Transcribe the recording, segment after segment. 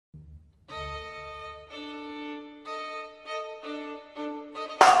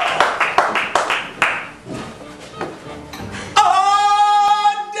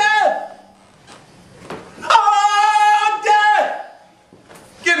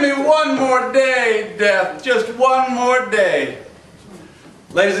Give me one more day, death. Just one more day.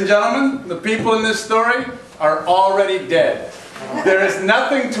 Ladies and gentlemen, the people in this story are already dead. There is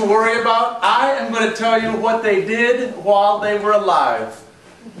nothing to worry about. I am going to tell you what they did while they were alive.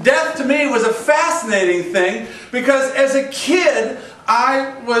 Death to me was a fascinating thing because as a kid,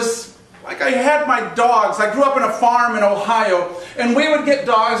 I had my dogs. I grew up in a farm in Ohio, and we would get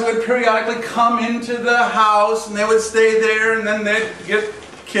dogs that would periodically come into the house, and they would stay there, and then they'd get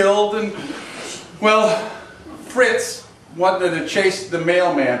killed. And, well, Fritz wanted to chase the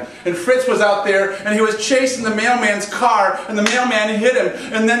mailman, and Fritz was out there, and he was chasing the mailman's car, and the mailman hit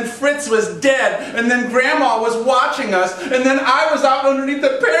him, and then Fritz was dead, and then Grandma was watching us, and then I was out underneath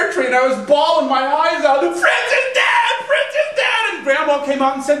the pear tree, and I was bawling my eyes out, and Fritz is dead! Fritz is dead! And Grandma came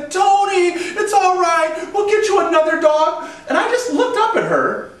out and said, Tony, it's all right, we'll get you another dog. And I just looked up at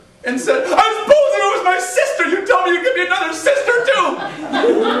her and said, I'm supposing it was my sister! You tell me you give me another sister too!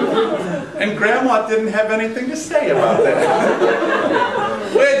 And Grandma didn't have anything to say about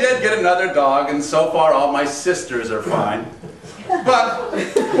that. We did get another dog, and so far all my sisters are fine. But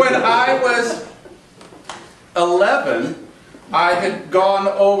when I was 11, I had gone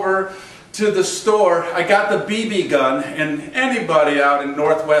over to the store. I got the BB gun, and anybody out in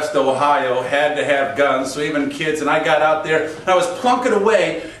northwest Ohio had to have guns, so even kids, and I got out there and I was plunking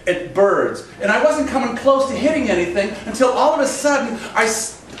away at birds. And I wasn't coming close to hitting anything until all of a sudden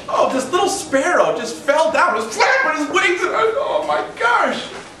this little sparrow just fell down. It was flapping his wings, and oh my gosh.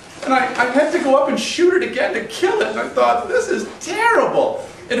 And I had to go up and shoot it again to kill it, and I thought, this is terrible.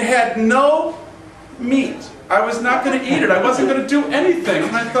 It had no meat. I was not going to eat it. I wasn't going to do anything.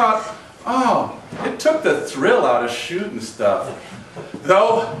 And I thought, oh, it took the thrill out of shooting stuff.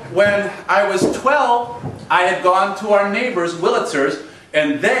 Though, when I was 12, I had gone to our neighbors, Willetzers,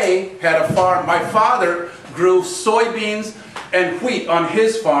 and they had a farm. My father grew soybeans and wheat on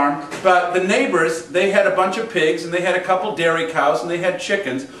his farm, but the neighbors, they had a bunch of pigs, and they had a couple dairy cows, and they had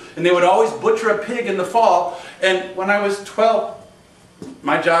chickens, and they would always butcher a pig in the fall. And when I was 12,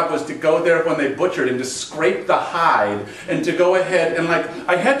 my job was to go there when they butchered and to scrape the hide and to go ahead and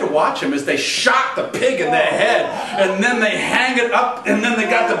I had to watch them as they shot the pig in the head, and then they hang it up, and then they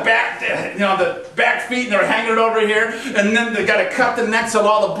got the back, the back feet, and they're hanging it over here, and then they got to cut the neck so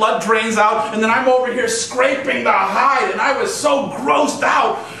all the blood drains out, and then I'm over here scraping the hide, and I was so grossed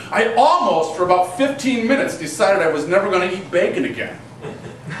out, I almost, for about 15 minutes, decided I was never going to eat bacon again.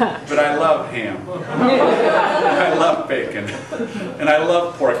 But I love ham. I love bacon. And I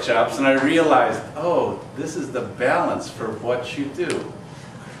love pork chops. And I realized, oh, this is the balance for what you do.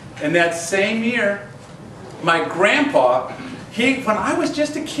 And that same year, my grandpa, when I was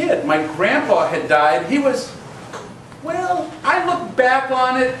just a kid, my grandpa had died. He was, well, I look back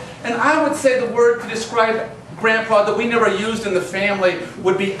on it, and I would say the word to describe Grandpa that we never used in the family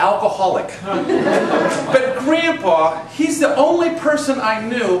would be alcoholic. But Grandpa, he's the only person I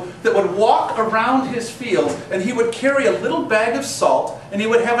knew that would walk around his fields, and he would carry a little bag of salt, and he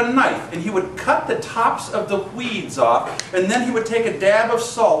would have a knife, and he would cut the tops of the weeds off, and then he would take a dab of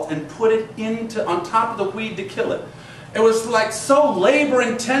salt and put it on top of the weed to kill it. It was like so labor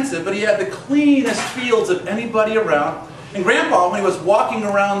intensive, but he had the cleanest fields of anybody around. And Grandpa, when he was walking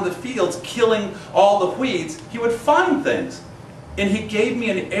around the fields killing all the weeds, he would find things. And he gave me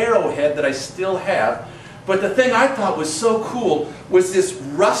an arrowhead that I still have. But the thing I thought was so cool was this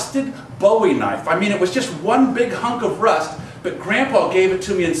rusted Bowie knife. I mean, it was just one big hunk of rust, but Grandpa gave it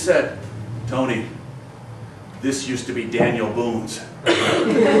to me and said, Tony, this used to be Daniel Boone's.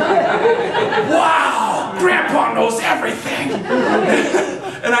 Wow! Grandpa knows everything!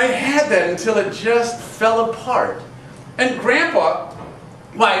 And I had that until it just fell apart. And Grandpa,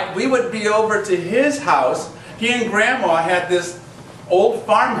 we would be over to his house. He and Grandma had this old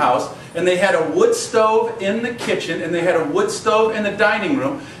farmhouse, and they had a wood stove in the kitchen, and they had a wood stove in the dining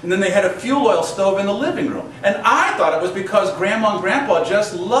room, and then they had a fuel oil stove in the living room. And I thought it was because Grandma and Grandpa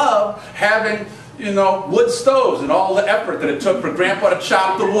just loved having, wood stoves and all the effort that it took for Grandpa to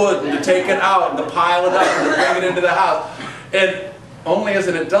chop the wood and to take it out and to pile it up and to bring it into the house. And only as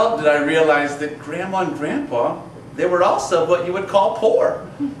an adult did I realize that Grandma and Grandpa, they were also what you would call poor.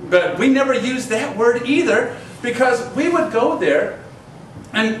 But we never used that word either, because we would go there,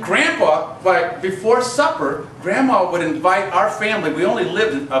 and Grandpa, before supper, Grandma would invite our family. We only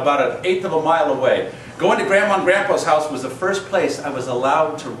lived about 1/8 of a mile away. Going to Grandma and Grandpa's house was the first place I was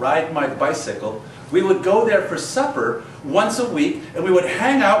allowed to ride my bicycle. We would go there for supper once a week, and we would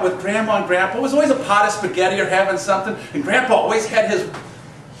hang out with Grandma and Grandpa. It was always a pot of spaghetti or having something, and Grandpa always had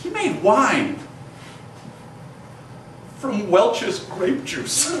he made wine. from Welch's grape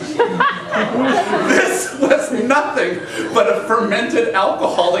juice. This was nothing but a fermented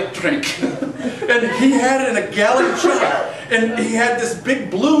alcoholic drink. And he had it in a gallon jar, and he had this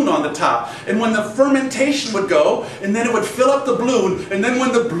big balloon on the top. And when the fermentation would go, and then it would fill up the balloon, and then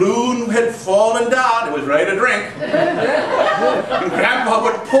when the balloon had fallen down, it was ready to drink. And Grandpa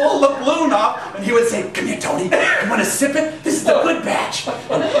would pull the balloon off, and he would say, "Come here, Tony, you want to sip it? This is the good batch."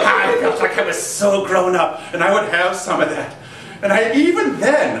 And I felt like I was so grown up, and I would have some of that. And even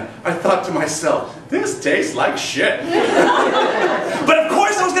then, I thought to myself, this tastes like shit. But of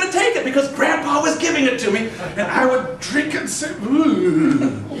course I was going to take it because Grandpa was giving it to me, and I would drink and say,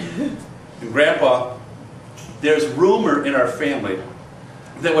 "Ooh." And Grandpa, there's rumor in our family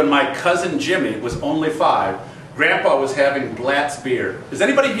that when my cousin Jimmy was only 5, Grandpa was having Blatt's beer. Has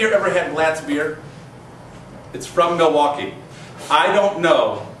anybody here ever had Blatt's beer? It's from Milwaukee. I don't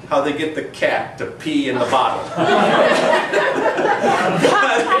know how they get the cat to pee in the bottle. But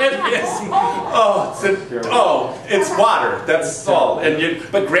it is, it's water, that's all.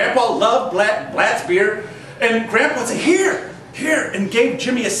 But Grandpa loved Blatt's beer, and Grandpa said, here, and gave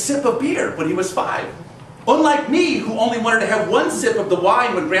Jimmy a sip of beer when he was 5. Unlike me, who only wanted to have 1 sip of the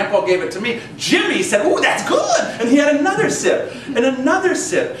wine when Grandpa gave it to me, Jimmy said, "Ooh, that's good!" And he had another sip, and another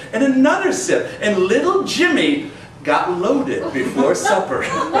sip, and another sip, and little Jimmy got loaded before supper.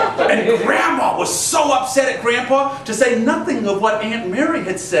 And Grandma was so upset at Grandpa, to say nothing of what Aunt Mary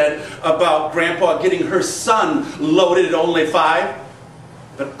had said about Grandpa getting her son loaded at only 5.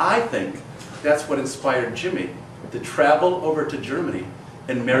 But I think that's what inspired Jimmy to travel over to Germany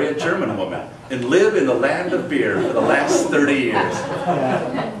and marry a German woman and live in the land of beer for the last 30 years.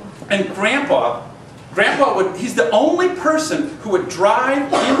 And Grandpa he's the only person who would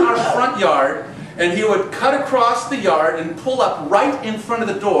drive in our front yard, and he would cut across the yard and pull up right in front of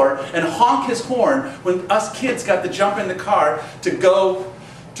the door and honk his horn when us kids got to jump in the car to go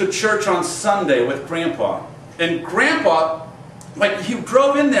to church on Sunday with Grandpa. And Grandpa, like, he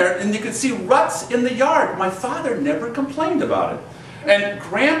drove in there and you could see ruts in the yard. My father never complained about it. And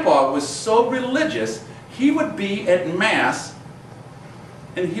Grandpa was so religious, he would be at Mass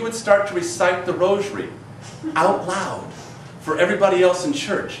and he would start to recite the rosary out loud for everybody else in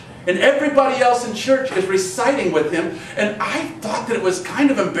church. And everybody else in church is reciting with him, and I thought that it was kind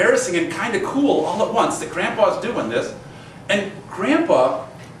of embarrassing and kind of cool all at once that Grandpa's doing this. And Grandpa,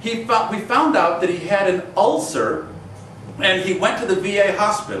 we found out that he had an ulcer, and he went to the VA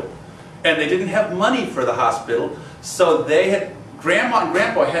hospital, and they didn't have money for the hospital, so Grandma and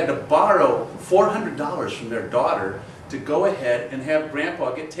Grandpa had to borrow $400 from their daughter to go ahead and have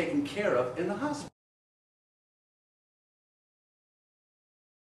Grandpa get taken care of in the hospital.